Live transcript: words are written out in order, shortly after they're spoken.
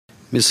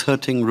Ms.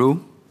 Herting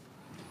Rue?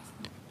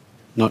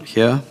 Not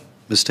here.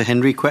 Mr.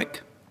 Henry Kwek?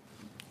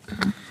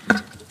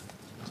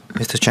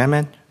 Mr.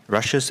 Chairman,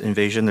 Russia's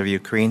invasion of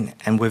Ukraine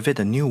and with it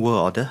a new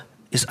world order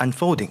is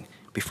unfolding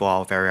before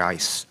our very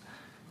eyes.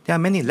 There are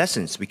many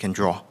lessons we can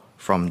draw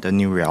from the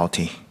new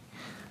reality.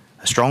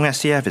 A strong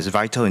SAF is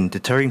vital in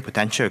deterring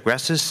potential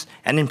aggressors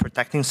and in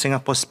protecting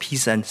Singapore's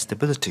peace and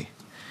stability.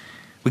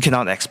 We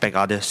cannot expect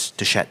others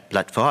to shed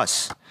blood for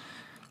us.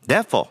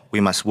 Therefore,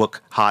 we must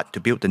work hard to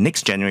build the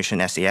next generation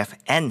SAF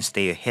and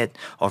stay ahead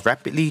of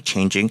rapidly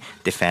changing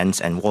defense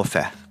and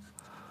warfare.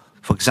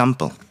 For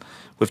example,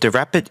 with the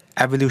rapid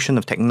evolution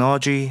of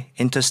technology,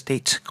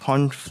 interstate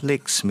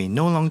conflicts may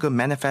no longer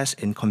manifest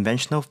in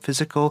conventional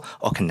physical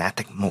or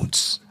kinetic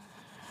modes.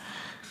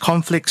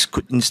 Conflicts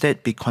could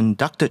instead be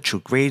conducted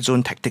through grey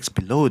zone tactics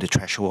below the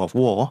threshold of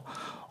war,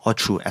 or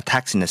through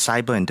attacks in the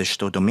cyber and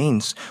digital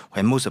domains,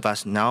 where most of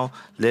us now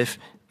live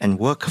and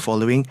work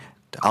following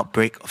the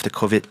outbreak of the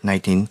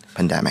COVID-19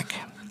 pandemic.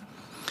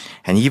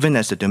 And even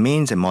as the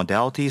domains and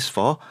modalities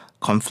for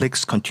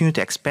conflicts continue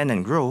to expand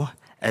and grow,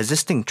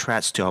 existing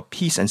threats to our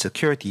peace and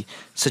security,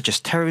 such as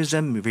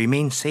terrorism,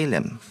 remain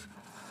salient.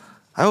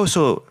 I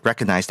also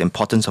recognize the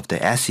importance of the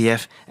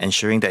SAF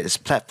ensuring that its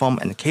platform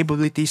and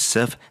capabilities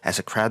serve as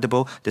a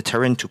credible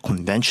deterrent to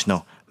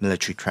conventional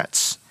military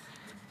threats.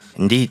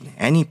 Indeed,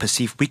 any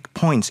perceived weak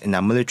points in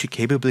our military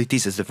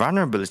capabilities is a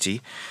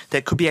vulnerability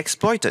that could be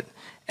exploited,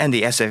 and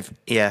the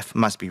SAF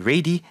must be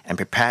ready and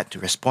prepared to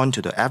respond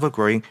to the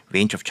ever-growing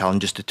range of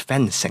challenges to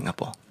defend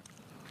Singapore.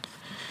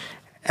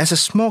 As a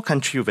small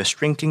country with a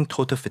shrinking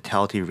total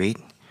fatality rate,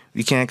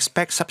 we can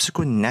expect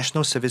subsequent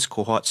national service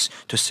cohorts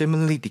to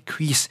similarly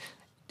decrease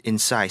in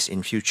size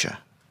in future.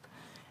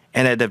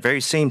 And at the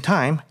very same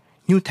time,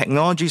 new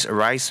technologies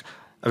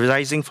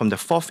arising from the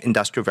fourth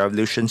industrial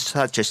revolution,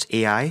 such as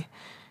AI,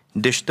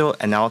 digital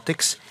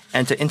analytics,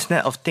 and the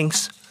Internet of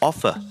Things,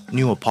 offer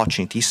new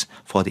opportunities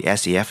for the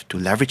SAF to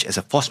leverage as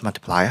a force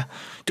multiplier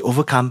to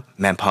overcome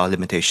manpower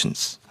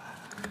limitations.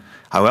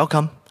 I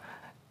welcome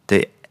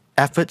the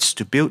efforts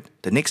to build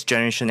the next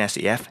generation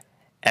SAF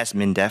as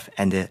MINDEF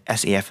and the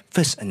SAF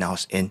first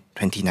announced in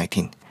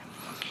 2019.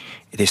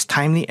 It is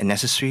timely and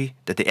necessary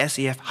that the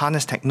SAF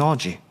harness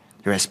technology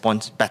to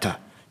respond better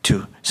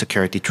to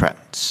security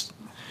threats.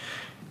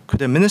 Could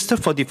the Minister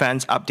for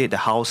Defence update the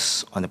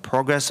House on the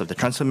progress of the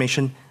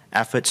transformation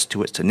efforts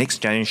towards the next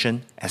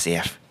generation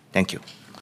SAF? Thank you.